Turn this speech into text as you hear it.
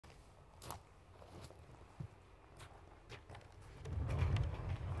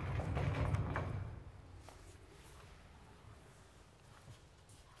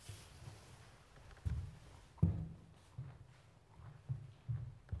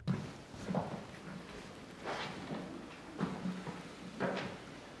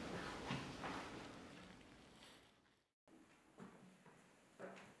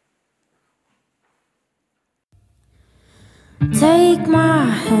Take my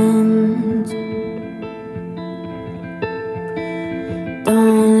hand,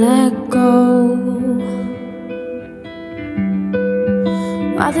 don't let go.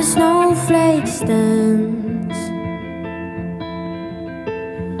 While the snowflakes dance,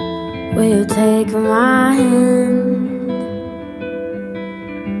 will you take my hand?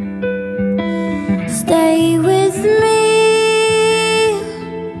 Stay with me,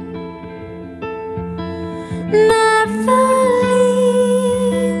 never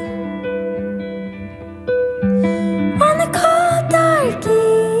leave. On the cold dark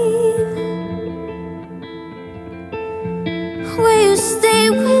eve, will you stay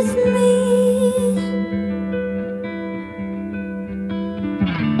with me?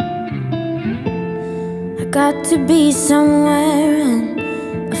 I got to be somewhere, and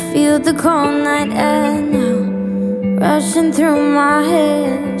I feel the cold night air now rushing through my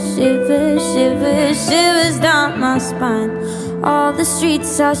head. Shivers, shivers, shivers down my spine. All the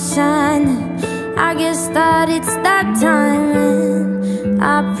streets are shining, I guess that it's that time. And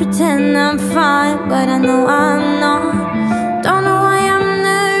I pretend I'm fine, but I know I'm not. Don't know why I'm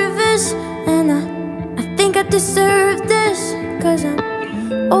nervous, and I think I deserve this, 'cause I'm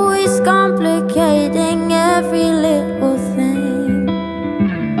always complicating every little thing.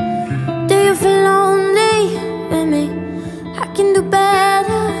 Do you feel lonely with me? I can do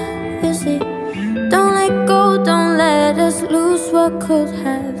better, you see. Don't let go, don't let us lose what could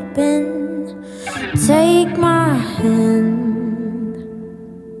have been. Take my hand,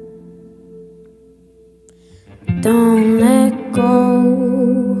 don't let go.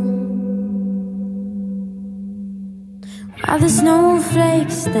 While the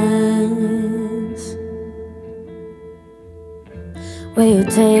snowflakes dance, will you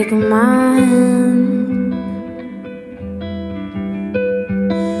take my hand?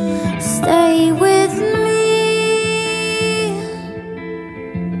 Stay with me,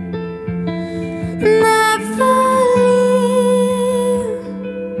 never leave.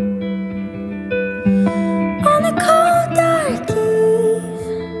 On the cold dark eve,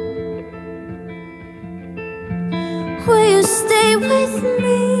 will you stay with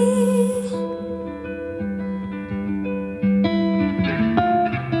me?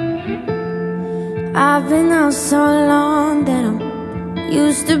 I've been out so long that I'm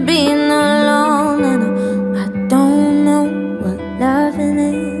used to being alone, and I don't know what loving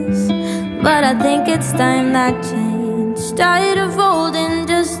is, but I think it's time that changed. Tired of holding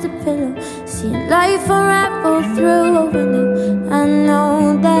just a pillow, seeing life unravel through a window. I know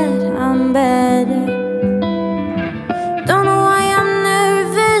that I'm better. Don't know why I'm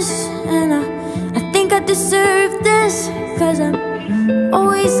nervous, and I think I deserve this, 'cause I'm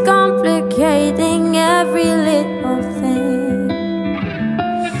always complicating every little thing.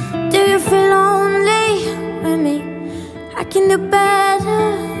 Do you feel lonely with me? I can do better,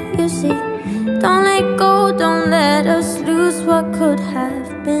 you see. Don't let go, don't let us lose what could have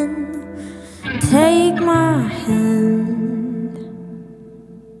been. Take my hand,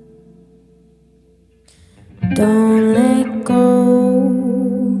 don't let go.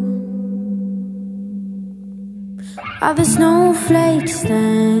 While the snowflakes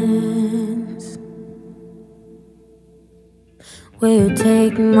dance, will you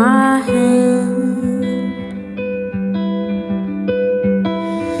take my hand?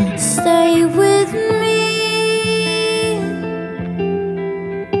 Stay with me,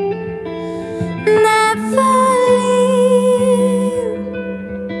 never leave.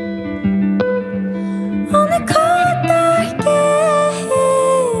 On the cold dark eve,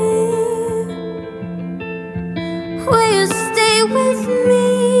 will you stay with me?